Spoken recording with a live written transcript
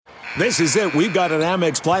This is it. We've got an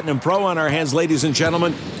Amex Platinum Pro on our hands, ladies and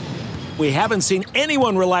gentlemen. We haven't seen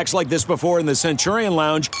anyone relax like this before in the Centurion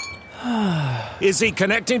Lounge. Is he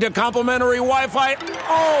connecting to complimentary Wi-Fi?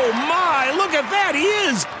 Oh, my. Look at that. He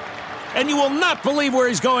is. And you will not believe where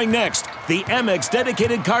he's going next. The Amex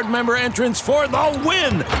dedicated card member entrance for the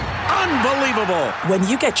win. Unbelievable. When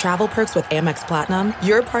you get travel perks with Amex Platinum,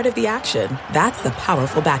 you're part of the action. That's the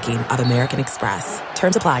powerful backing of American Express.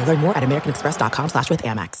 Terms apply. Learn more at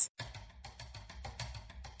americanexpress.com/withAmex.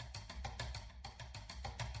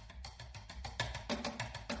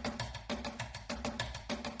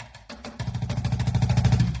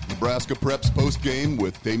 Nebraska Preps post-game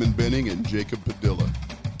with Damon Benning and Jacob Padilla.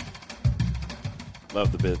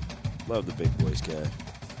 Love the big boys guy.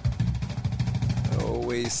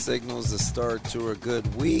 Always signals the start to a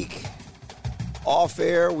good week. Off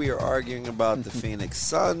air, we are arguing about the Phoenix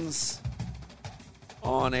Suns.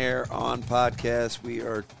 On air, on podcast, we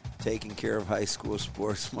are taking care of high school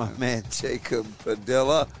sports. My man Jacob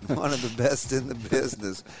Padilla, one of the best in the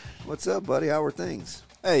business. What's up, buddy? How are things?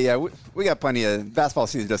 Hey, yeah, we got plenty of basketball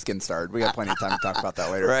season just getting started. We got plenty of time to talk about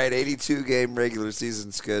that later. Right, 82-game regular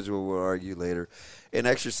season schedule. We'll argue later. In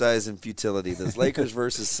exercise and futility, does Lakers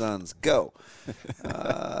versus Suns go?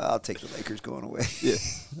 I'll take the Lakers going away. Yeah.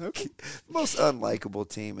 Okay. Most unlikable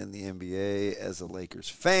team in the NBA as a Lakers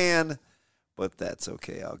fan, but that's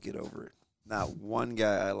okay. I'll get over it. Not one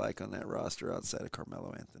guy I like on that roster outside of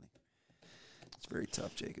Carmelo Anthony. It's very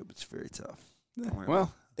tough, Jacob. It's very tough.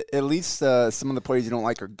 Well, at least some of the players you don't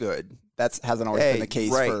like are good. That hasn't always been the case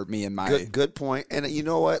for me and my. Good point. And you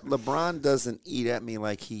know what? LeBron doesn't eat at me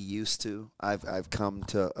like he used to. I've come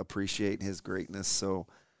to appreciate his greatness. So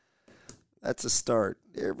that's a start.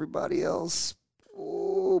 Everybody else,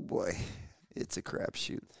 oh boy, it's a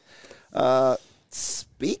crapshoot.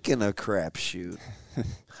 Speaking of crapshoot,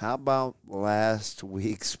 how about last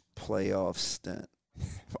week's playoff stint?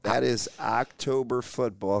 That is October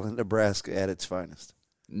football in Nebraska at its finest.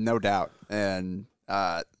 No doubt. And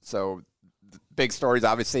so big stories,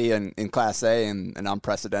 obviously, in Class A and an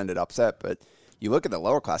unprecedented upset. But you look at the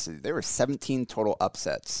lower classes, there were 17 total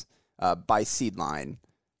upsets by seed line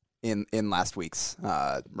in last week's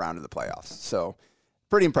round of the playoffs. So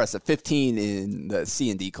pretty impressive. 15 in the C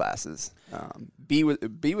and D classes. B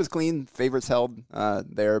was clean. Favorites held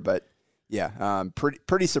there. But, yeah,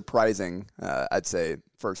 pretty surprising, I'd say,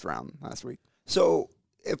 first round last week. So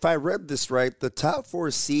if I read this right, the top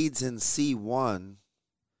four seeds in C1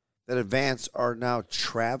 that advance are now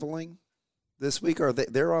traveling this week, or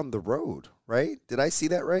they're on the road, right? Did I see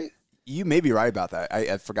that right? You may be right about that.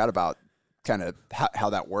 I forgot about kind of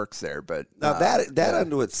how that works there. But now that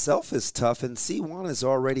unto itself is tough, and C1 is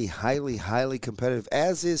already highly, highly competitive,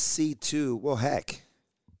 as is C2. Well, heck,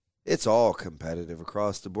 it's all competitive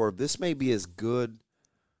across the board. This may be as good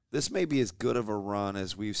of a run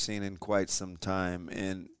as we've seen in quite some time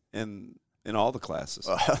in all the classes.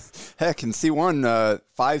 Heck, in C1,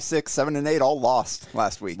 5, 6, 7, and 8 all lost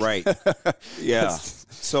last week. Right. Yeah.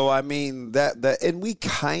 So, I mean, that and we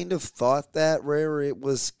kind of thought that where it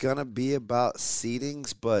was going to be about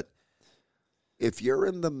seedings, but if you're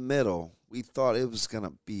in the middle, we thought it was going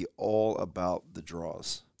to be all about the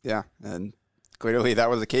draws. Yeah, and clearly that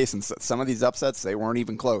was the case. And some of these upsets, they weren't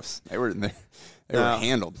even close. They were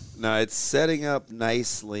handled. Now, it's setting up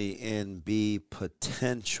nicely in B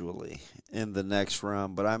potentially in the next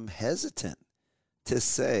round, but I'm hesitant to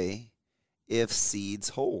say if seeds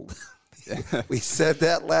hold. We said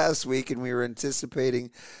that last week, and we were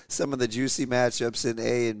anticipating some of the juicy matchups in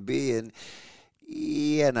A and B,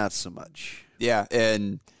 and not so much. Yeah,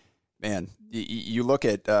 and, man, you look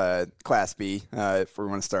at Class B, if we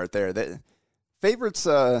want to start there. The favorites,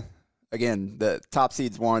 again, the top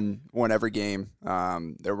seeds won every game.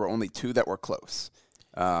 There were only 2 that were close.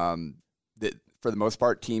 For the most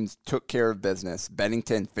part, teams took care of business.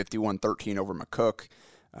 Bennington, 51-13 over McCook.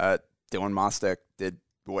 Dylan Mostek did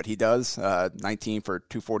what he does, 19 for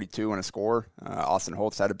 242 and a score. Austin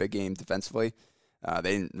Holtz had a big game defensively.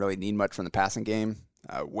 They didn't really need much from the passing game.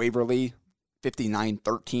 Waverly,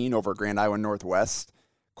 59-13 over Grand Island Northwest.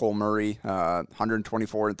 Cole Murray,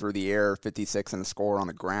 124 and through the air, 56 and a score on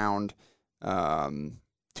the ground.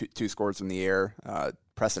 Two scores from the air.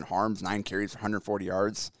 Preston Harms, 9 carries for 140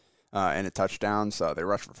 yards and a touchdown. So they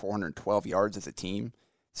rushed for 412 yards as a team.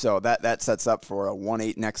 So that sets up for a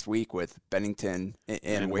 1-8 next week with Bennington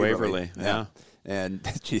and Waverly. Yeah. And,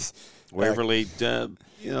 geez, Waverly,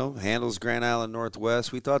 handles Grand Island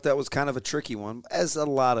Northwest. We thought that was kind of a tricky one, as a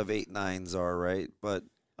lot of 8-9s are, right? But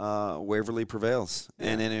Waverly prevails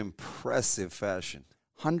in an impressive fashion.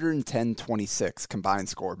 110-26 combined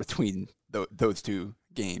score between those two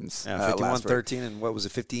games. 51-13, and what was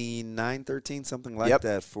it, 59-13, something like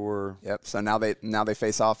that for. Yep. So now they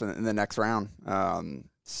face off in the next round.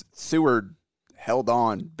 Seward held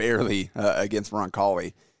on barely against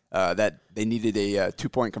Roncalli. That they needed a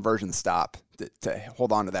 2-point conversion stop to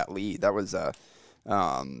hold on to that lead. That was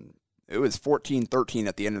it was 14-13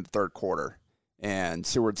 at the end of the third quarter, and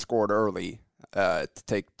Seward scored early to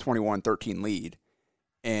take 21-13 lead.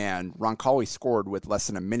 And Roncalli scored with less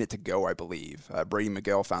than a minute to go, I believe. Brady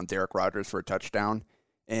McGill found Derek Rogers for a touchdown,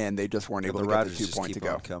 and they just weren't able to get the 2 point to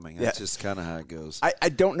go. Coming. That's just kind of how it goes. I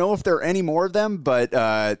don't know if there are any more of them, but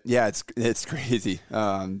it's crazy.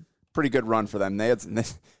 Pretty good run for them. They had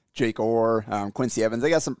Jake Orr, Quincy Evans.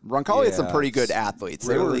 They got some. Roncalli had some pretty good athletes.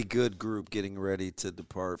 Really good group getting ready to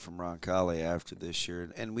depart from Roncalli after this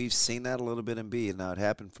year, and we've seen that a little bit in B. Now it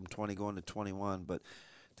happened from 20 going to 21, but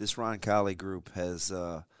this Roncalli group has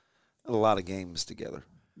a lot of games together.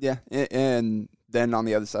 Yeah, and then on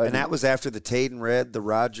the other side, and that was after the Taden Red, the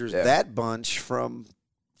Rogers, that bunch from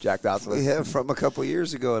Jack Dodson. Yeah, from a couple of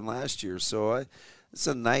years ago and last year. So it's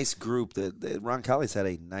a nice group that Roncalli's had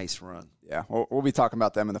a nice run. Yeah, we'll be talking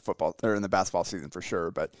about them in the football or in the basketball season for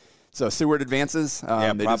sure. But so Seward advances.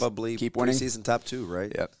 They probably keep winning. Preseason top 2,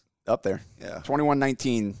 right? Yep, up there. Yeah, 21-19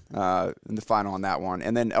 in the final on that one,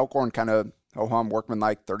 and then Elkhorn kind of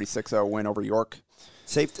workmanlike 36-0 win over York.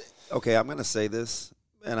 Okay, I'm going to say this,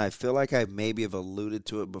 and I feel like I maybe have alluded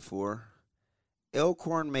to it before.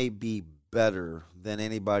 Elkhorn may be better than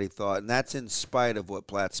anybody thought, and that's in spite of what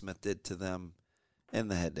Platt Smith did to them in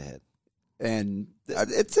the head-to-head. And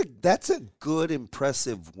that's a good,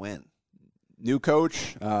 impressive win. New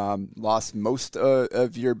coach, lost most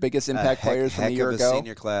of your biggest impact players from a year ago.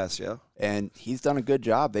 Senior class, yeah. And he's done a good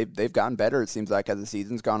job. They've gotten better, it seems like, as the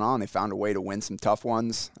season's gone on. They found a way to win some tough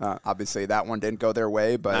ones. Obviously, that one didn't go their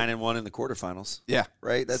way, but 9-1 in the quarterfinals. Yeah,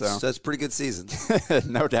 right. That's a pretty good season,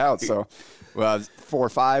 no doubt. So,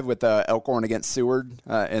 4-5 with Elkhorn against Seward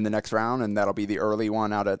in the next round, and that'll be the early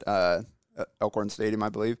one out at Elkhorn Stadium, I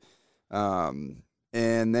believe.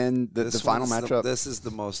 And then the final matchup.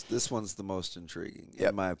 This one's the most intriguing,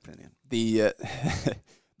 in my opinion. The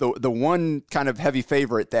one kind of heavy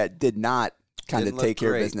favorite that did not kind of take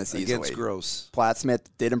care of business easily. Against Gross. Platt Smith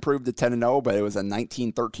did improve to 10-0, but it was a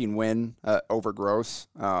 19-13 win over Gross.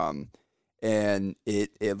 And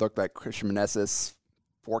it looked like Christian Meneses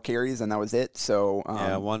 4 carries, and that was it. So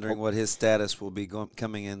wondering what his status will be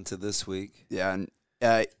coming into this week. Yeah, and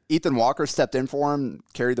Ethan Walker stepped in for him,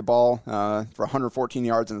 carried the ball for 114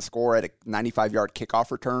 yards in the score at a 95-yard kickoff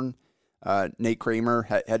return. Nate Kramer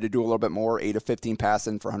had to do a little bit more, 8 of 15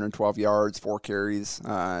 passing for 112 yards, 4 carries,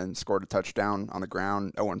 and scored a touchdown on the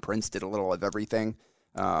ground. Owen Prince did a little of everything.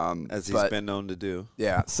 As he's been known to do.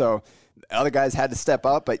 Yeah, so other guys had to step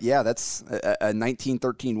up, but that's a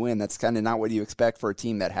 19-13 win. That's kind of not what you expect for a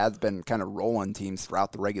team that has been kind of rolling teams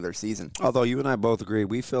throughout the regular season. Although you and I both agree,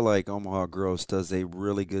 we feel like Omaha Gross does a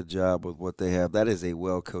really good job with what they have. That is a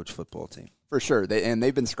well-coached football team. For sure,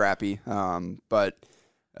 they've been scrappy, but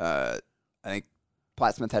I think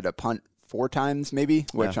Platt Smith had to punt 4 times maybe,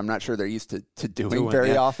 which I'm not sure they're used to doing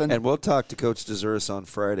very often. And we'll talk to Coach DeZuris on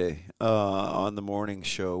Friday on the morning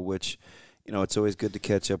show, which – it's always good to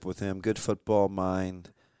catch up with him. Good football mind.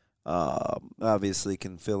 Obviously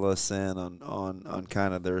can fill us in on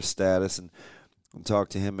kind of their status. And we'll talk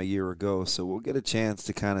to him a year ago. So we'll get a chance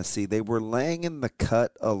to kind of see. They were laying in the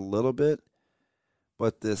cut a little bit.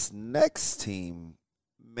 But this next team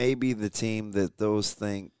may be the team that those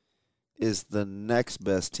think is the next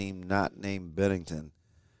best team not named Bennington.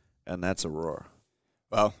 And that's Aurora.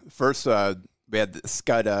 Well, first we had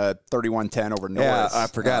Scud 31-10 over Norris. Yeah, I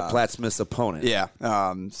forgot Platt Smith's opponent. Yeah,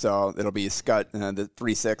 so it'll be Scud the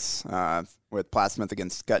 3-6 with Platt Smith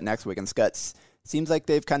against Scud next week. And Scud seems like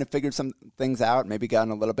they've kind of figured some things out, maybe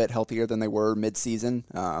gotten a little bit healthier than they were mid-season.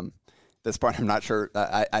 At this point, I'm not sure.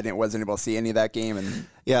 I wasn't able to see any of that game. And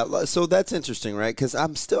yeah, so that's interesting, right? Because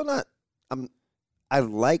I'm still not – I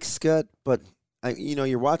like Scud, but,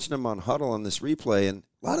 you're watching them on Huddle on this replay, and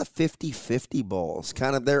a lot of 50-50 balls.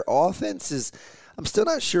 Kind of their offense is – I'm still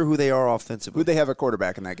not sure who they are offensively. Who they have a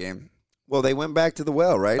quarterback in that game? Well, they went back to the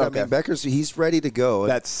well, right? Okay. I mean, Becker's – he's ready to go.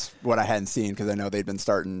 That's what I hadn't seen because I know they'd been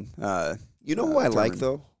starting you know who I like,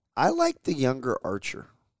 though? I like the younger Archer.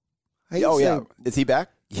 Yeah. Is he back?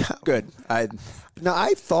 Yeah. Good. I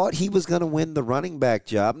thought he was going to win the running back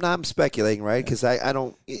job. Now, I'm speculating, right? Because I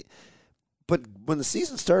don't – but when the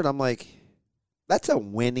season started, I'm like – that's a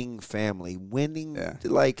winning family.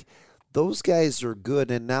 Like, those guys are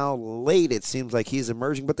good. And now late, it seems like he's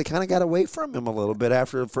emerging. But they kind of got away from him a little bit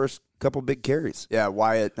after the first couple big carries. Yeah,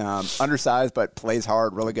 Wyatt, undersized but plays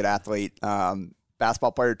hard, really good athlete.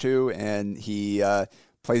 basketball player too, and he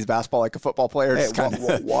plays basketball like a football player. Hey,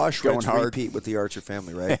 just wash, going rinse, hard. repeat with the Archer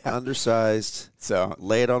family, right? Yeah. Undersized, So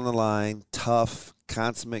lay it on the line, tough,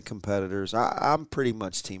 consummate competitors. I'm pretty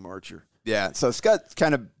much Team Archer. yeah, so Scott's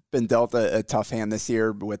kind of been dealt a tough hand this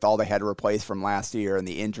year with all they had to replace from last year and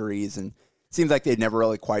the injuries, and seems like they'd never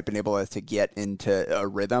really quite been able to get into a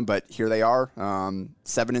rhythm. But here they are,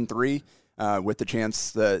 7-3, with the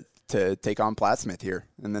chance to take on Plattsmouth here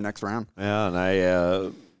in the next round. Yeah,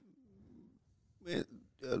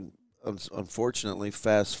 and unfortunately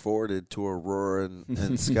fast forwarded to Aurora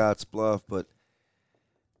and Scotts Bluff, but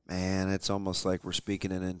man, it's almost like we're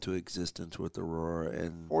speaking it into existence with Aurora.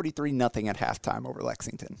 And 43-0 at halftime over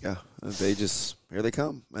Lexington. yeah, they just here they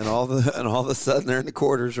come, and all of a sudden they're in the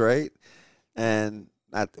quarters, right? And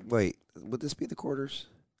would this be the quarters?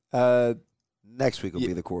 Next week will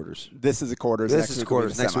be the quarters. This is the quarters. This is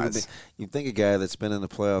quarters. Next week Next week, you'd think a guy that's been in the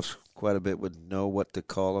playoffs quite a bit would know what to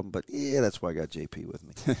call them, but yeah, that's why I got JP with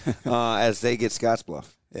me. As they get Scotts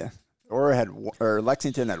Bluff. Yeah.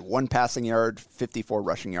 Lexington had 1 passing yard, 54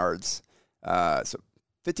 rushing yards. So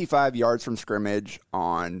 55 yards from scrimmage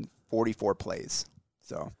on 44 plays.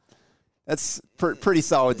 So that's pretty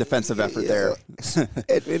solid defensive effort there.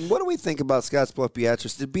 And what do we think about Scotts Bluff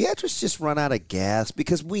Beatrice? Did Beatrice just run out of gas?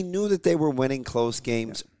 Because we knew that they were winning close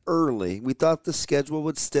games early. We thought the schedule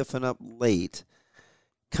would stiffen up late.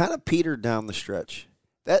 Kind of petered down the stretch.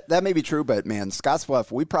 That may be true, but man, Scotts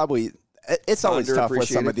Bluff, it's always tough with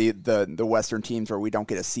some of the Western teams where we don't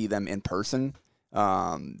get to see them in person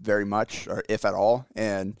very much, or if at all.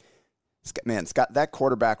 And man, that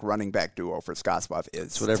quarterback running back duo for Scotts Bluff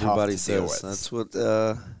is that's what everybody tough to deal says. with.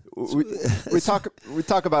 That's what we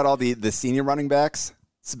talk about all the senior running backs.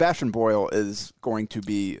 Sebastian Boyle is going to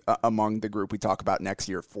be among the group we talk about next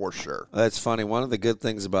year for sure. That's funny. One of the good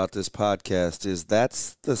things about this podcast is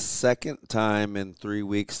that's the second time in 3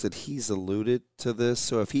 weeks that he's alluded to this.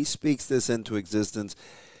 So if he speaks this into existence,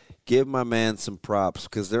 give my man some props,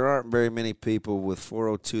 because there aren't very many people with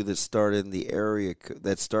 402 that start in the area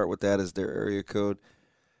that start with that as their area code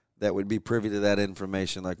that would be privy to that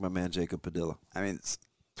information, like my man Jacob Padilla. I mean,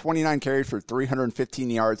 29 carries for 315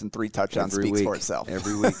 yards and 3 touchdowns speaks for itself.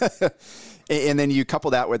 Every week. And then you couple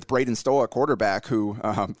that with Braden Stoll, a quarterback, who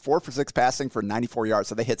 4 for 6 passing for 94 yards.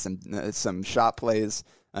 So they hit some shot plays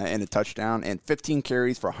and a touchdown, and 15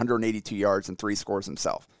 carries for 182 yards and 3 scores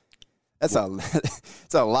himself. That's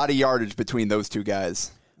a lot of yardage between those two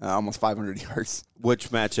guys. Almost 500 yards. Which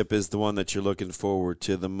matchup is the one that you're looking forward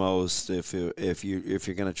to the most? If you're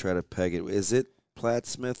going to try to peg it, is it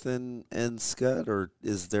Plattsmouth and Scott, or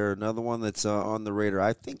is there another one that's on the radar?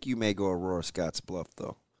 I think you may go Aurora Scotts Bluff,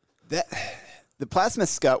 though. The Plattsmouth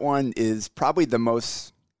Scott one is probably the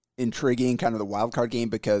most intriguing, kind of the wild card game,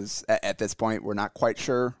 because at this point we're not quite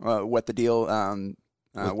sure what the deal,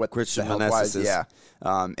 what Christian the health wise, is. yeah,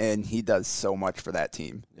 and he does so much for that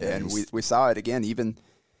team, yeah, and we saw it again.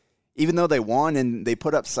 Even though they won and they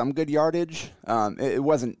put up some good yardage, it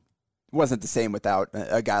wasn't the same without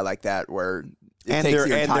a guy like that where. And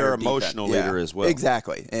their emotional leader as well.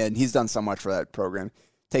 Exactly. And he's done so much for that program.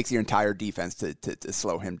 Takes your entire defense to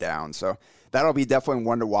slow him down. So that'll be definitely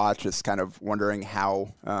one to watch, just kind of wondering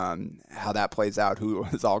how that plays out, who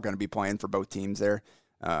is all going to be playing for both teams there.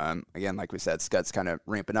 Again, like we said, Scott's kind of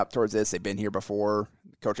ramping up towards this. They've been here before.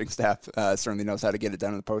 The coaching staff certainly knows how to get it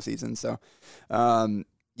done in the postseason. So,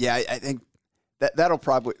 I think that'll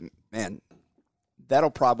probably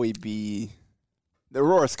be – the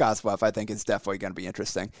Aurora Scotts Bluff, I think, is definitely going to be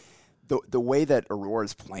interesting. The way that Aurora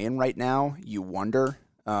is playing right now, you wonder.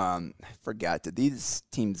 I forgot. Did these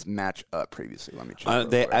teams match up previously? Let me check.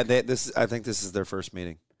 I think this is their first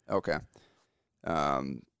meeting. Okay. I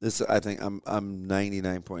think I'm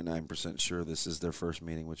 99.9% sure this is their first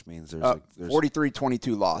meeting, which means there's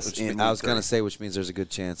 43-22 loss. I was going to say, which means there's a good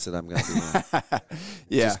chance that I'm going to be in.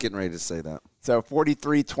 Yeah. Just getting ready to say that. So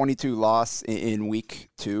 43-22 loss in week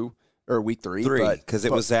 2. Or week 3. Because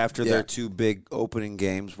it was after their 2 big opening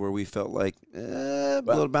games where we felt like a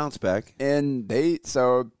little bounce back. And both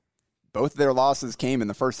of their losses came in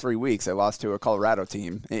the first 3 weeks. They lost to a Colorado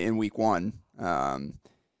team in week 1.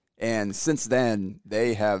 And since then,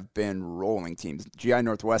 they have been rolling teams. GI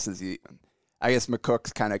Northwest I guess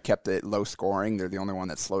McCook's kind of kept it low scoring. They're the only one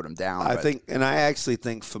that slowed them down. I actually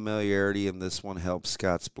think familiarity in this one helps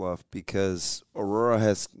Scotts Bluff, because Aurora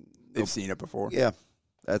has. They've seen it before. Yeah.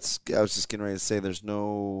 I was just getting ready to say there's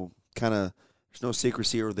no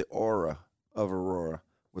secrecy or the aura of Aurora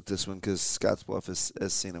with this one, because Scotts Bluff has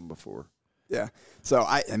seen them before. Yeah. So,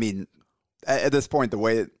 I mean, at this point, the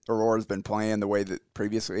way Aurora's been playing, the way that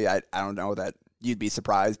previously, I don't know that you'd be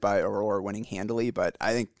surprised by Aurora winning handily, but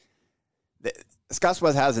I think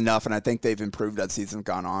Scottsbluff has enough, and I think they've improved as season's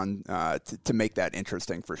gone on to make that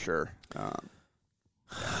interesting for sure.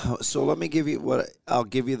 So let me give you I'll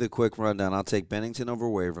give you the quick rundown. I'll take Bennington over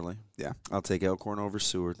Waverly. Yeah. I'll take Elkhorn over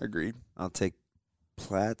Seward. Agreed. I'll take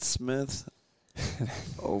Plattsmouth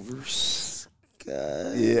over Scott.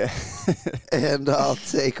 Yeah. And I'll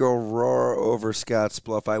take Aurora over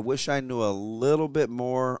Scottsbluff. I wish I knew a little bit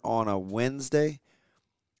more on a Wednesday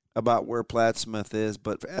about where Plattsmouth is,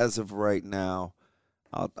 but as of right now,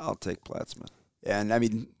 I'll take Plattsmouth. And I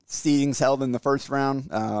mean, seeding's held in the first round.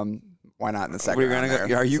 Why not in the second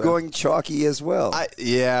round? Are you going chalky as well? I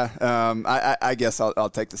guess I'll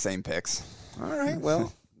take the same picks. All right.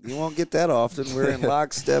 Well, you won't get that often. We're in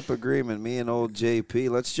lockstep agreement, me and old JP.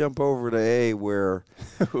 Let's jump over to A where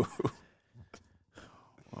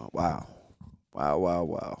wow.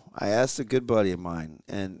 I asked a good buddy of mine,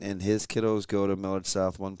 and his kiddos go to Millard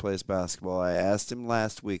South, one place basketball. I asked him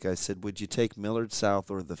last week, I said, would you take Millard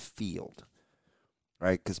South or the field?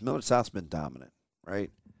 Right? Because Millard South's been dominant,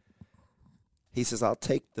 right? He says, I'll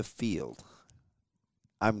take the field.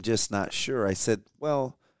 I'm just not sure. I said,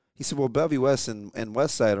 well, Bellevue West and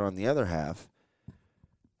Westside are on the other half.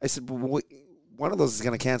 I said, well, one of those is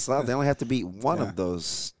going to cancel out. They only have to beat one of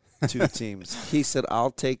those two teams. He said,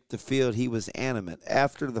 I'll take the field. He was animate.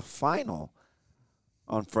 After the final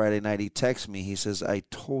on Friday night, he texted me. He says, I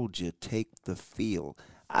told you, take the field.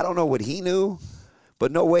 I don't know what he knew,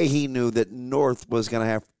 but no way he knew that North was going to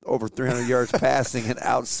have over 300 yards passing and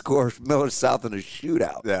outscore Millard South in a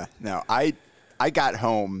shootout. Yeah, no, I got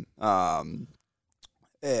home. I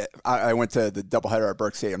went to the doubleheader at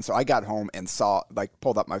Burke Stadium, so I got home and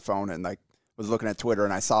pulled up my phone and was looking at Twitter,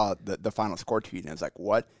 and I saw the final score tweet, and I was like,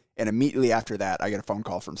 what? And immediately after that, I get a phone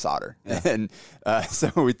call from Sauter. Yeah. And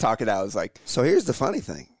so we talked it out. I was like, so here's the funny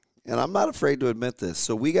thing. And I'm not afraid to admit this.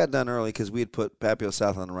 So we got done early because we had put Papio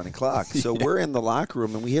South on the running clock. So we're in the locker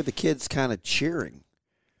room, and we hear the kids kind of cheering.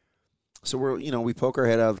 So we poke our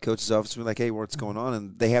head out of the coach's office. We're like, hey, what's going on?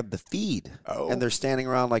 And they have the feed. Oh. And they're standing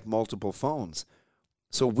around like multiple phones.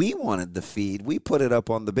 So we wanted the feed. We put it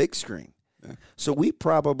up on the big screen. Yeah. So we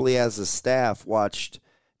probably, as a staff, watched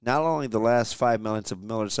not only the last 5 minutes of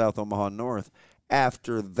Millard South, Omaha North.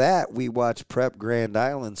 After that, we watched Prep Grand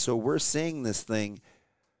Island. So we're seeing this thing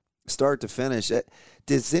start to finish. Do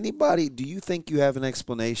you think you have an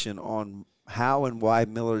explanation on how and why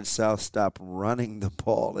Millard South stopped running the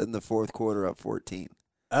ball in the fourth quarter up 14?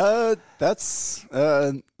 That's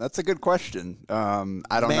a good question.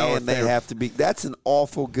 I don't know if they have to be. That's an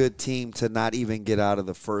awful good team to not even get out of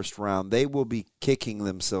the first round. They will be kicking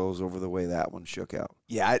themselves over the way that one shook out.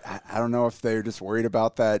 Yeah, I don't know if they're just worried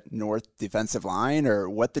about that North defensive line or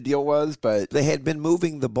what the deal was, but they had been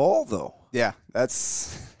moving the ball though. Yeah,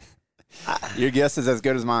 that's your guess is as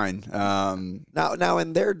good as mine. Now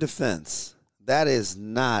in their defense, that is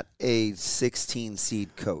not a 16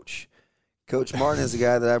 seed coach. Coach Martin is a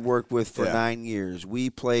guy that I've worked with for 9 years. We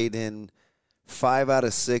played in 5 out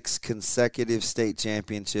of 6 consecutive state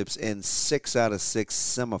championships and 6 out of 6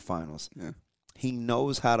 semifinals. Yeah. He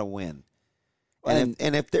knows how to win. And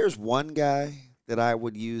if there's one guy that I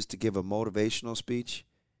would use to give a motivational speech,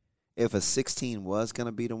 if a 16 was going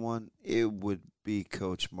to be the one, it would be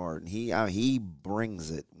Coach Martin. He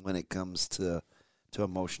brings it when it comes to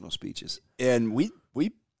emotional speeches. And we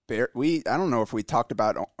I don't know if we talked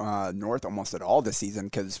about North almost at all this season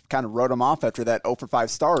because kind of wrote them off after that 0-for-5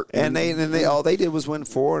 start. And they all they did was win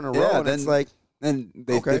 4 in a row. And it's like, and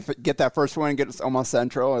they get that first win, get Omaha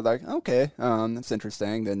Central. They're like, okay, that's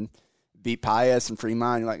interesting. Then beat Pius and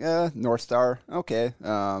Fremont. You're like, North Star, okay.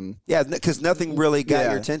 Yeah, because nothing really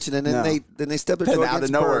got your attention, and then they stepped their toe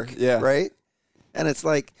against Burke, right? And it's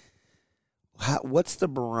like, what's the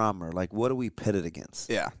barometer? Like, what do we pit it against?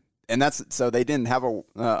 Yeah. And so they didn't have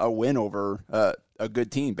a win over a good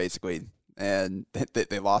team, basically. And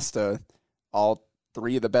they lost to all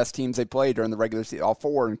 3 of the best teams they played during the regular season, all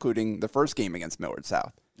 4, including the first game against Millard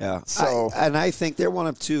South. Yeah. So I think they're one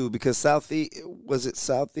of 2 because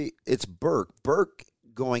it's Burke. Burke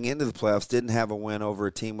going into the playoffs didn't have a win over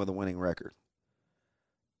a team with a winning record.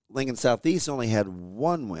 Lincoln Southeast only had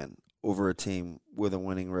 1 win over a team with a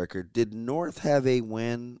winning record. Did North have a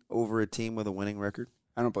win over a team with a winning record?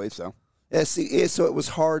 I don't believe so. Yeah, so it was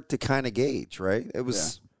hard to kind of gauge, right? It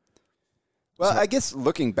was. Yeah. Well, I guess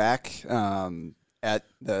looking back at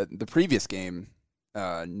the previous game,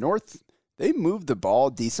 North, they moved the ball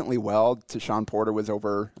decently well. Sean Porter was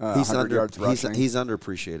over 100 yards rushing. He's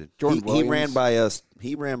underappreciated. Jordan he ran by us.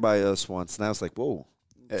 He ran by us once, and I was like, whoa,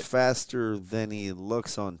 faster than he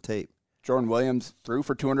looks on tape. Jordan Williams threw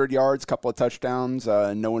for 200 yards, couple of touchdowns,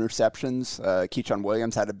 no interceptions. Keyshawn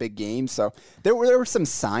Williams had a big game. So there were some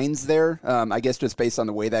signs there, I guess just based on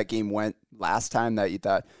the way that game went last time, that you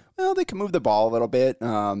thought, well, they can move the ball a little bit,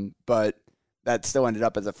 but that still ended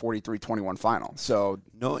up as a 43-21 final. So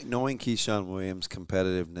knowing Keyshawn Williams'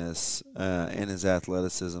 competitiveness and his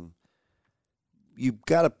athleticism, you've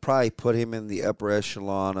got to probably put him in the upper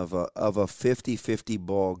echelon of a 50-50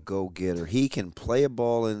 ball go-getter. He can play a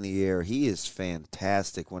ball in the air. He is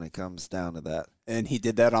fantastic when it comes down to that. And he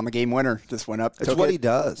did that on the game winner. Just went up. That's what he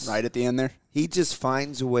does. Right at the end there. He just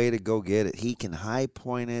finds a way to go get it. He can high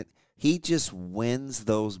point it. He just wins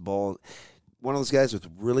those balls. One of those guys with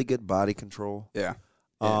really good body control. Yeah.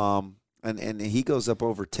 And he goes up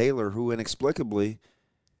over Taylor, who inexplicably,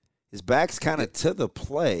 his back's kind of to the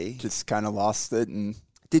play. Just kind of lost it. And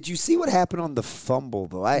did you see what happened on the fumble,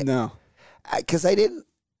 though? No. Because I didn't,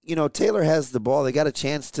 Taylor has the ball. They got a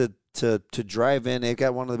chance to drive in. They've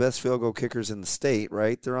got one of the best field goal kickers in the state,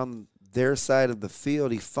 right? They're on their side of the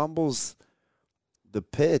field. He fumbles the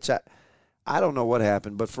pitch. I don't know what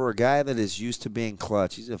happened, but for a guy that is used to being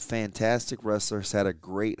clutch, he's a fantastic wrestler. He's had a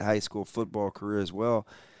great high school football career as well.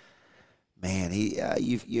 Man,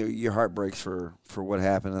 your heart breaks for what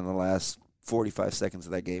happened in the last 45 seconds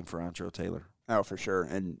of that game for Antrell Taylor. Oh, for sure.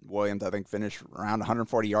 And Williams, I think, finished around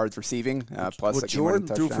 140 yards receiving. Plus, Jordan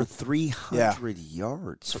threw for 300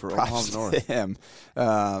 yards for Omaha North. Him.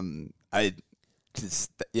 And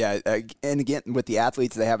again, with the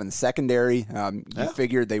athletes they have in the secondary, you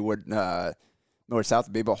figured they would North-South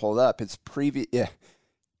would be able to hold up. His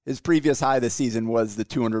previous high this season was the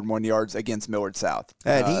 201 yards against Millard South.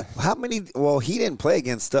 And he didn't play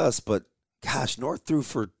against us, but gosh, North threw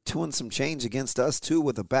for 2 and some change against us too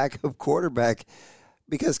with a backup quarterback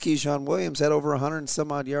because Keyshawn Williams had over 100 and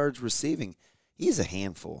some odd yards receiving. He's a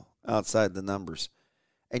handful outside the numbers.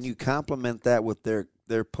 And you complement that with their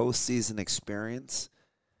postseason experience.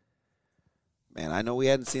 Man, I know we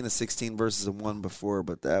hadn't seen a 16 versus a 1 before,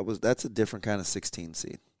 but that's a different kind of 16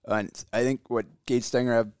 seed. I think what Gage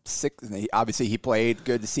Stenger had 6. Obviously, he played.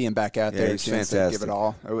 Good to see him back out there. He's fantastic. Give it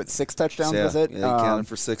all. With 6 touchdowns, Yeah, was it? Yeah, he counted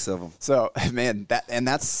for 6 of them. So, man,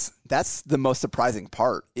 that's the most surprising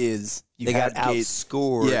part is they got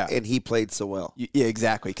outscored, and he played so well. Yeah,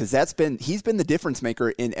 exactly. Because he's been the difference maker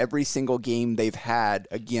in every single game they've had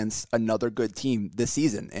against another good team this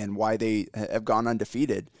season, and why they have gone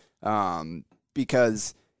undefeated.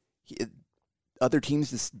 Because other teams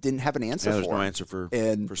just didn't have an answer for him. There's no answer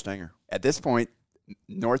for Stenger. At this point,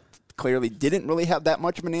 North clearly didn't really have that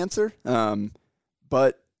much of an answer,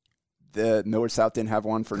 but the Millard South didn't have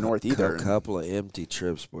one for North either. A couple of empty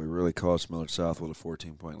trips, boy, really cost Millard South with a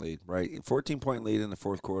 14-point lead, right? 14-point lead in the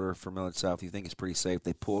fourth quarter for Millard South, you think it's pretty safe.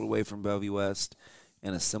 They pulled away from Bellevue West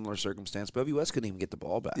in a similar circumstance. Bellevue West couldn't even get the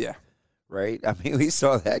ball back. Yeah. Right? I mean, we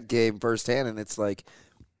saw that game firsthand, and it's like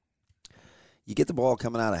you get the ball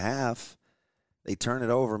coming out of half, they turn it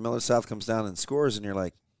over, Millard South comes down and scores, and you're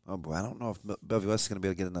like, oh, boy, I don't know if Bellevue West is going to be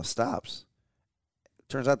able to get enough stops.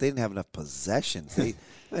 Turns out they didn't have enough possessions. They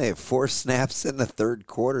had 4 snaps in the third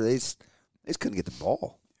quarter. They just couldn't get the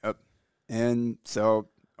ball. Yep. And so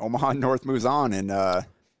Omaha North moves on, and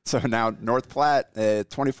so now North Platte,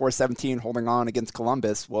 24-17, holding on against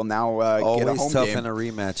Columbus, will now get a home game. Always tough in a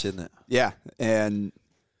rematch, isn't it? Yeah, and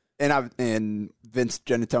Vince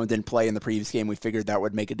Genatone didn't play in the previous game. We figured that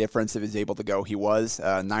would make a difference if he was able to go. He was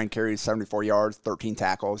 9 carries, 74 yards, 13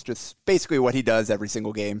 tackles, just basically what he does every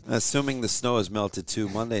single game. Assuming the snow has melted too,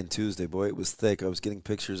 Monday and Tuesday, boy, it was thick. I was getting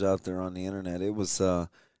pictures out there on the internet. It was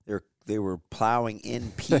they were plowing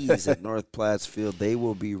in peas at North Platte's field. They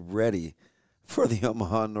will be ready for the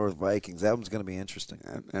Omaha North Vikings. That one's going to be interesting.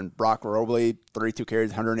 And Brock Robley, 32 carries,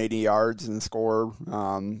 180 yards in the score.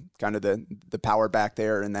 Kind of the power back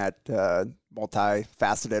there in that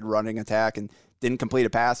multifaceted running attack, and didn't complete a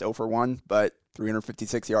pass, 0 for 1, but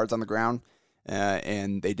 356 yards on the ground.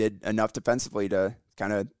 And they did enough defensively to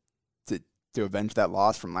kind of to avenge that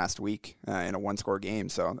loss from last week in a 1-score game.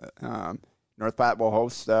 So North Platte will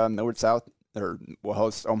host Millard South, or will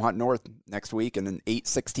host Omaha North next week in an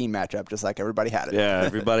 8-16 matchup, just like everybody had it. Yeah,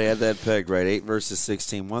 everybody had that pegged, right? 8 versus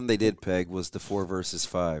 16. One they did peg was the 4 versus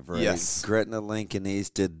 5, right? Yes. Gretna Lincoln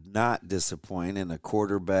East did not disappoint in a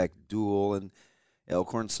quarterback duel, and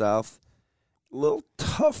Elkhorn South, a little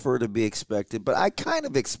tougher to be expected, but I kind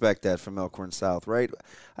of expect that from Elkhorn South, right?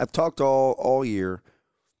 I've talked all year.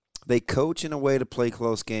 They coach in a way to play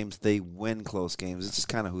close games. They win close games. It's just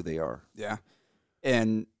kind of who they are. Yeah.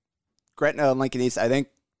 And Gretna and Lincoln East, I think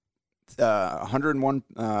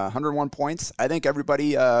 101 points. I think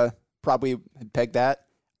everybody probably pegged that.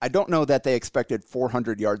 I don't know that they expected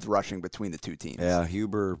 400 yards rushing between the two teams. Yeah,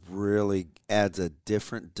 Huber really adds a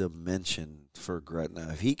different dimension for Gretna.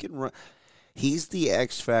 If he can run, he's the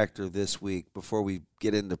X factor this week. Before we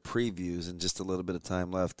get into previews and just a little bit of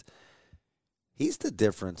time left, he's the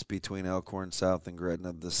difference between Elkhorn South and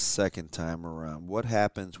Gretna the second time around. What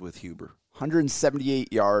happens with Huber?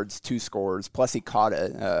 178 yards, 2 scores, plus he caught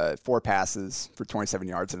 4 passes for 27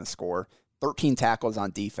 yards and a score, 13 tackles on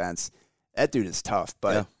defense. That dude is tough,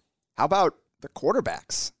 but how about the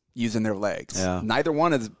quarterbacks using their legs? Yeah. Neither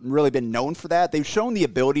one has really been known for that. They've shown the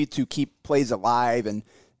ability to keep plays alive and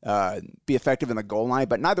be effective in the goal line,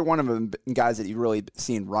 but neither one of them guys that you've really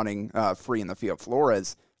seen running free in the field.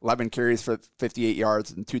 Flores, 11 carries for 58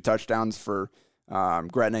 yards and 2 touchdowns for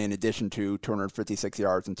Gretna, in addition to 256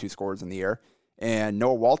 yards and 2 scores in the air. And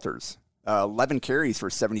Noah Walters, 11 carries for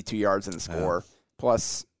 72 yards and a score,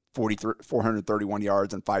 plus 431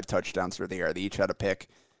 yards and 5 touchdowns through the air. They each had a pick.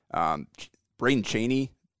 Braden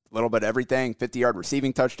Cheney, a little bit of everything, 50-yard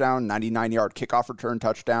receiving touchdown, 99-yard kickoff return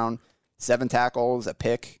touchdown, 7 tackles, a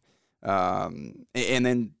pick. And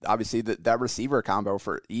then, obviously, that receiver combo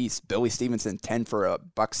for East, Billy Stevenson, 10 for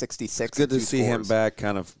 $166. It's good to see him back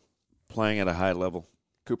kind of playing at a high level.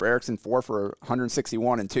 Cooper Erickson, 4 for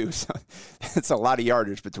 161 and 2. So it's a lot of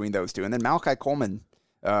yardage between those two. And then Malachi Coleman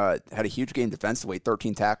had a huge game defensively,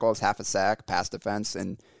 13 tackles, half a sack, pass defense,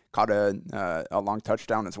 and caught a long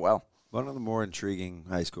touchdown as well. One of the more intriguing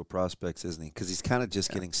high school prospects, isn't he? Because he's kind of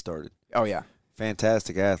just getting started. Oh, yeah.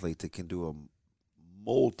 Fantastic athlete that can do a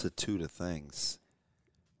multitude of things.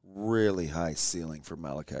 Really high ceiling for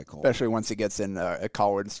Malachi Coleman. Especially once he gets in a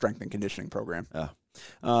college strength and conditioning program.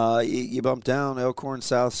 You bump down. Elkhorn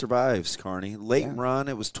South survives, Kearney. Late run.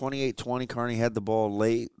 It was 28-20. Kearney had the ball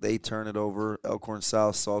late. They turn it over. Elkhorn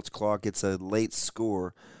South, Salt's clock. It's a late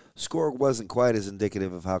score. Score wasn't quite as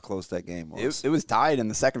indicative of how close that game was. It was tied in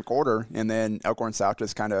the second quarter, and then Elkhorn South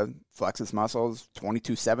just kind of flexes muscles,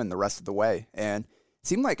 22-7 the rest of the way. And it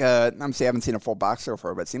seemed like, obviously I haven't seen a full box so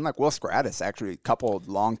far, but it seemed like Will Scratus actually coupled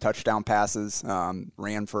long touchdown passes,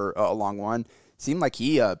 ran for a long one. Seemed like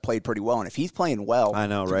he played pretty well, and if he's playing well, I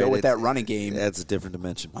know, to right? go with that running game, that's a different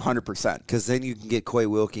dimension. 100%. Because then you can get Coy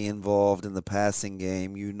Wilkie involved in the passing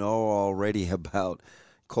game. You know already about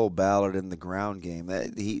Cole Ballard in the ground game.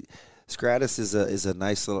 Scratus is a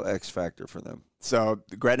nice little X factor for them. So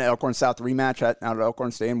the Gretna Elkhorn South rematch out at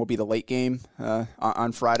Elkhorn Stadium will be the late game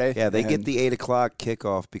on Friday. Yeah, they get the 8 o'clock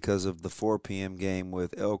kickoff because of the 4 p.m. game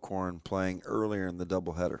with Elkhorn playing earlier in the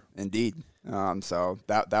doubleheader. Indeed. So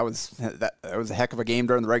that was a heck of a game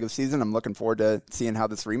during the regular season. I'm looking forward to seeing how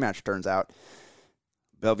this rematch turns out.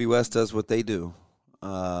 Bellevue West does what they do,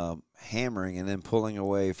 hammering and then pulling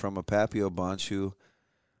away from a Papio bunch who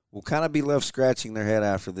will kind of be left scratching their head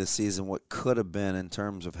after this season, what could have been in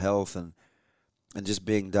terms of health and just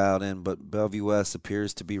being dialed in. But Bellevue West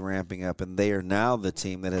appears to be ramping up, and they are now the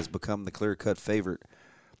team that has become the clear-cut favorite,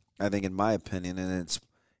 I think, in my opinion, and it's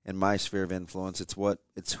in my sphere of influence.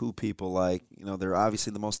 It's who people like. You know, they're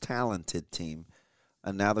obviously the most talented team,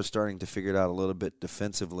 and now they're starting to figure it out a little bit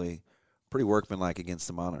defensively. Pretty workmanlike against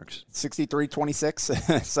the Monarchs.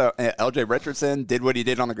 63-26. So L.J. Richardson did what he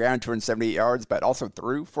did on the ground, 278 yards, but also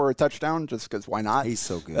threw for a touchdown just because why not? He's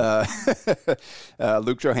so good.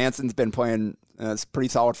 Luke Johansson's been playing pretty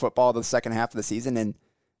solid football the second half of the season, and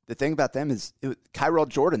the thing about them is Kyrell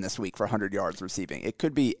Jordan this week for 100 yards receiving. It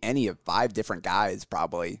could be any of 5 different guys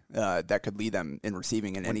probably that could lead them in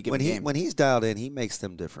receiving in any given game. When he's dialed in, he makes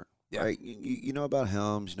them different. Yeah. Right? You know about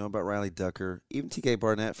Helms, you know about Riley Ducker, even TK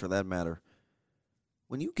Barnett for that matter.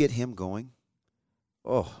 When you get him going,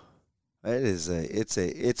 it's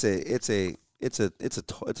a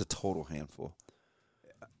total handful.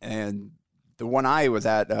 And the one I was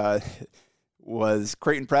at was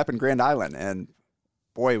Creighton Prep in Grand Island, and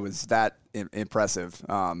boy, was that impressive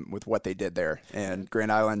with what they did there. And Grand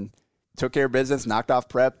Island took care of business, knocked off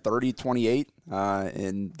Prep 30-28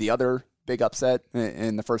 in the other big upset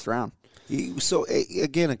in the first round. So,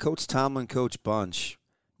 again, a Coach Tomlin, Coach Bunch,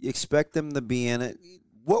 you expect them to be in it.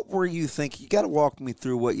 What were you thinking? You got to walk me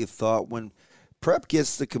through what you thought when Prep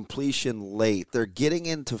gets the completion late. They're getting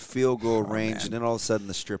into field goal range, and then all of a sudden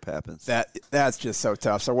the strip happens. That's just so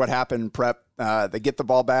tough. So what happened, Prep, they get the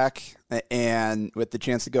ball back, and with the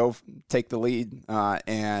chance to go take the lead,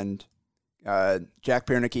 and Jack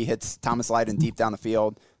Piernicki hits Thomas Lydon deep down the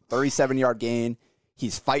field, 37-yard gain.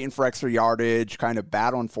 He's fighting for extra yardage, kind of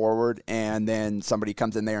battling forward, and then somebody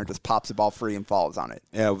comes in there and just pops the ball free and falls on it.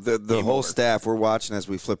 Yeah, the whole staff, we're watching as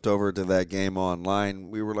we flipped over to that game online.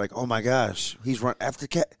 We were like, oh, my gosh, he's run after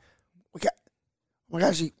cat. Oh, my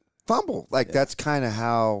gosh, he fumbled. That's kind of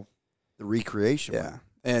how the recreation went.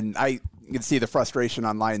 And you can see the frustration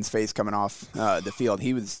on Lyon's face coming off the field.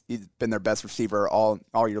 He's been their best receiver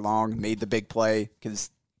all year long, made the big play because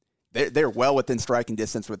they're well within striking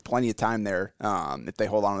distance with plenty of time there. If they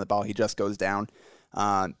hold on to the ball, he just goes down.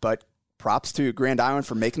 But props to Grand Island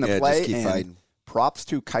for making the play, just keep and fighting. props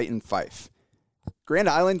to Kyton Fife. Grand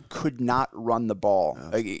Island could not run the ball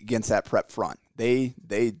against that prep front. They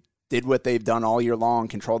did what they've done all year long,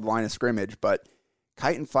 controlled the line of scrimmage, but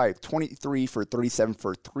Kyton Fife, 23 for 37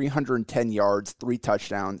 for 310 yards, 3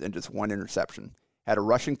 touchdowns, and just 1 interception. Had a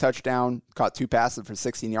rushing touchdown, caught 2 passes for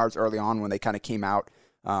 16 yards early on when they kind of came out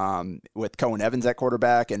with Cohen Evans at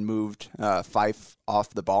quarterback and moved Fife off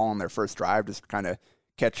the ball on their first drive, just kind of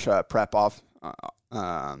catch prep off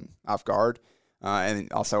guard.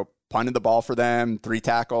 And also punted the ball for them, 3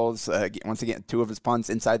 tackles. Once again, 2 of his punts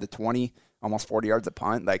inside the 20, almost 40 yards a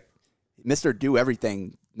punt. Like, Mr. Do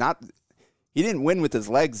everything. He didn't win with his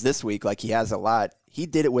legs this week like he has a lot. He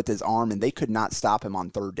did it with his arm, and they could not stop him on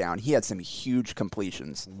third down. He had some huge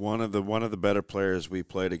completions. One of the better players we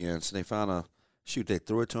played against, and they found they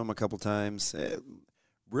threw it to him a couple times.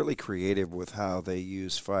 Really creative with how they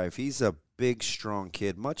use Fife. He's a big, strong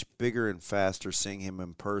kid, much bigger and faster seeing him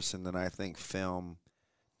in person than I think film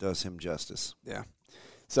does him justice. Yeah.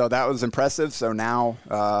 So that was impressive. So now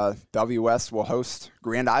WS will host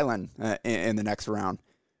Grand Island in the next round.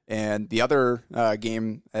 And the other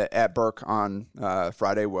game at Burke on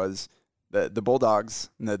Friday was the Bulldogs,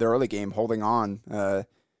 the early game, holding on,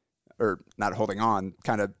 or not holding on,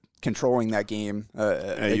 kind of controlling that game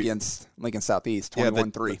against Lincoln Southeast,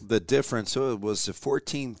 21-3. The difference, so it was a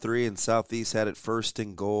 14-3, and Southeast had it first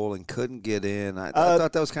and goal and couldn't get in. I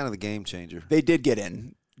thought that was kind of the game changer. They did get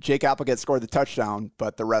in. Jake Applegate scored the touchdown,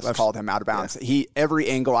 but the refs called him out of bounds. Yeah. Every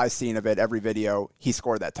angle I've seen of it, every video, he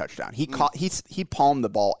scored that touchdown. He palmed the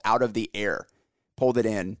ball out of the air, pulled it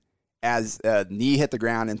in as knee hit the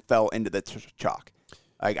ground and fell into the chalk.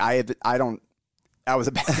 Like that was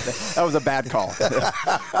a bad call,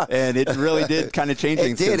 and it really did kind of change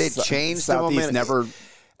things. It changed Southeast never.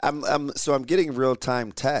 I'm getting real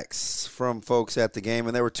time texts from folks at the game,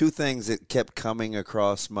 and there were 2 things that kept coming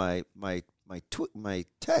across my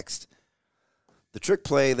text. The trick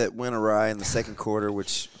play that went awry in the second quarter,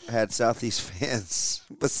 which had Southeast fans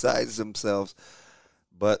besides themselves,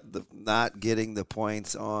 but not getting the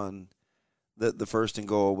points on the first and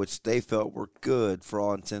goal, which they felt were good for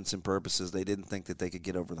all intents and purposes. They didn't think that they could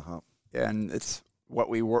get over the hump. Yeah, and it's what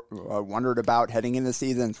we wondered about heading into the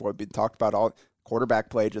season. It's what we talked about. All quarterback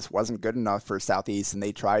play just wasn't good enough for Southeast, and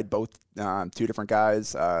they tried both 2 different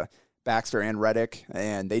guys, Baxter and Reddick,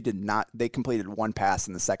 and they did not. They completed 1 pass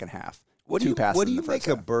in the second half. What do you make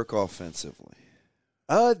of Burke offensively?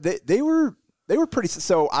 They were pretty.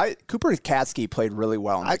 So Cooper Katsky played really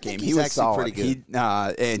well in that game. He was actually solid. Pretty good.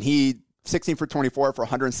 And he 16 for 24 for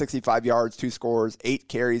 165 yards, 2 scores, 8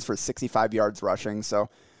 carries for 65 yards rushing. So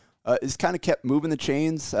he's kind of kept moving the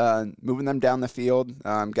chains, moving them down the field.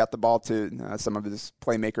 Got the ball to some of his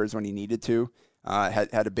playmakers when he needed to.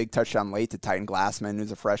 Had a big touchdown late to Titan Glassman,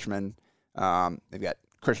 who's a freshman. They've got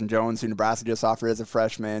Christian Jones, who Nebraska just offered as a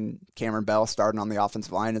freshman. Cameron Bell starting on the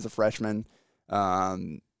offensive line as a freshman.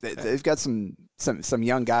 They've got some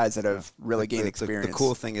young guys that have really gained experience. The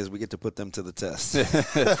cool thing is we get to put them to the test.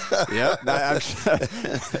 Yeah, I'm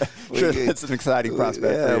sure it's an exciting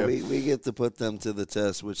prospect. Yeah, for you. we get to put them to the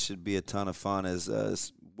test, which should be a ton of fun as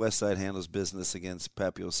Westside handles business against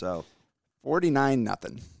Papio South.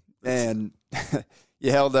 49-0. And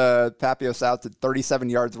you held Papio South to 37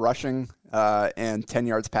 yards rushing and 10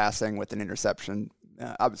 yards passing with an interception.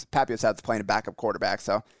 Papio South's playing a backup quarterback,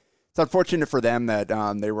 so it's unfortunate for them that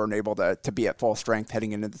they weren't able to be at full strength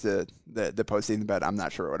heading into the postseason, but I'm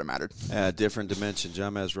not sure it would have mattered. Different dimension.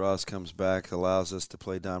 Jamez Ross comes back, allows us to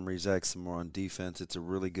play Dom Rizak some more on defense. It's a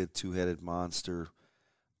really good 2-headed monster.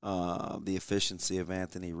 The efficiency of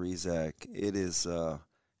Anthony Rizak. It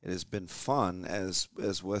has been fun as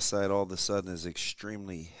Westside all of a sudden is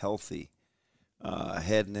extremely healthy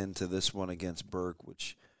heading into this one against Burke,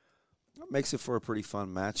 which makes it for a pretty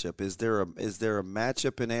fun matchup. Is there a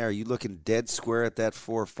matchup in there? Are you looking dead square at that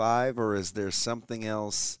 4-5, or is there something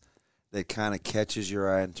else that kind of catches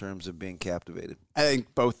your eye in terms of being captivated? I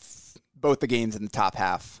think both the games in the top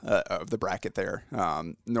half of the bracket there,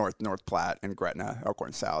 North Platte and Gretna,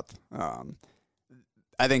 Elkhorn South.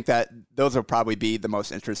 I think that those will probably be the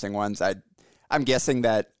most interesting ones. I'm guessing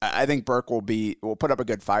that I think Burke will put up a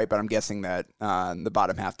good fight, but I'm guessing that the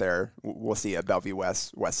bottom half there we'll see a Bellevue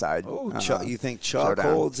West side. Oh, you think Chalk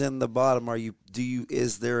showdown. holds in the bottom?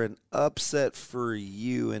 Is there an upset for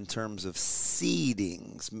you in terms of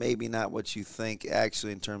seedings? Maybe not what you think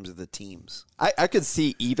actually in terms of the teams. I could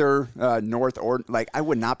see either North or I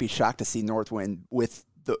would not be shocked to see North win with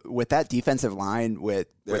that defensive line with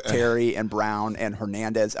Terry and Brown and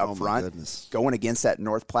Hernandez up front going against that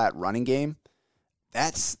North Platte running game.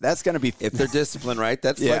 That's going to be if they're disciplined, right?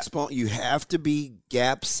 That flex point, you have to be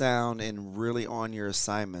gap sound and really on your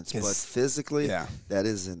assignments. But physically, that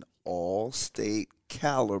is an all-state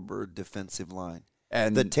caliber defensive line.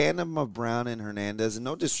 And the tandem of Brown and Hernandez, and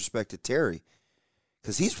no disrespect to Terry,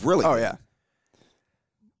 because he's really good. Yeah.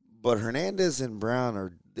 But Hernandez and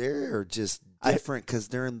Brown they're just different because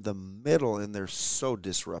they're in the middle and they're so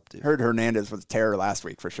disruptive. Heard Hernandez was terror last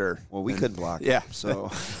week for sure. Well, we couldn't block him. Yeah.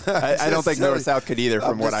 So I don't think North South could either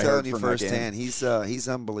from what I heard from firsthand. He's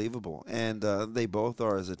unbelievable. And they both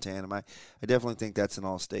are as a tandem. I definitely think that's an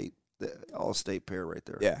all-state pair right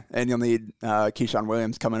there. Yeah, and you'll need Keyshawn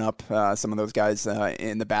Williams coming up. Some of those guys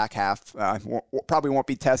in the back half probably won't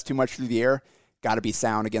be tested too much through the air. Got to be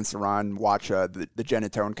sound against the run. Watch the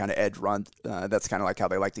Genitone kind of edge run. That's kind of like how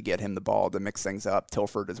they like to get him the ball to mix things up.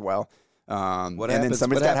 Tilford as well. And then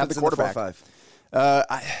somebody's got to have the quarterback.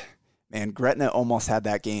 Gretna almost had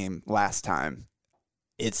that game last time.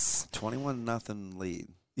 It's 21-0 lead.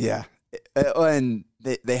 Yeah. And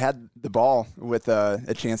they had the ball with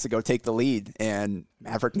a chance to go take the lead, and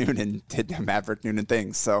Maverick Noonan did Maverick Noonan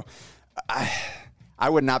things. So I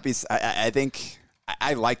would not be – I think –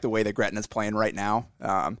 I like the way that Gretna's playing right now.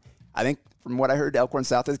 I think from what I heard, Elkhorn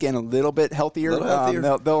South is getting a little bit healthier.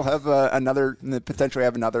 They'll have potentially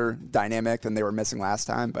have another dynamic than they were missing last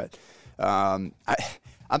time. But I'm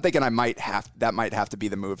thinking that might have to be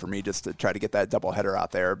the move for me just to try to get that doubleheader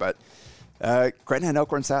out there. But Gretna and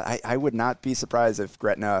Elkhorn South, I would not be surprised if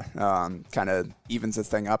Gretna kind of evens this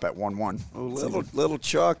thing up at 1-1. Little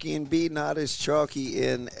chalky in B, not as chalky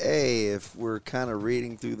in A if we're kind of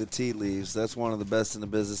reading through the tea leaves. That's one of the best in the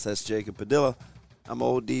business. That's Jacob Padilla. I'm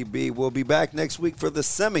ODB. We'll be back next week for the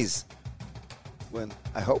semis. When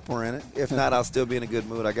I hope we're in it. If not, I'll still be in a good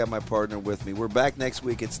mood. I got my partner with me. We're back next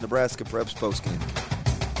week. It's Nebraska Preps postgame.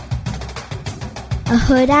 A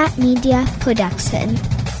Huda Media Production.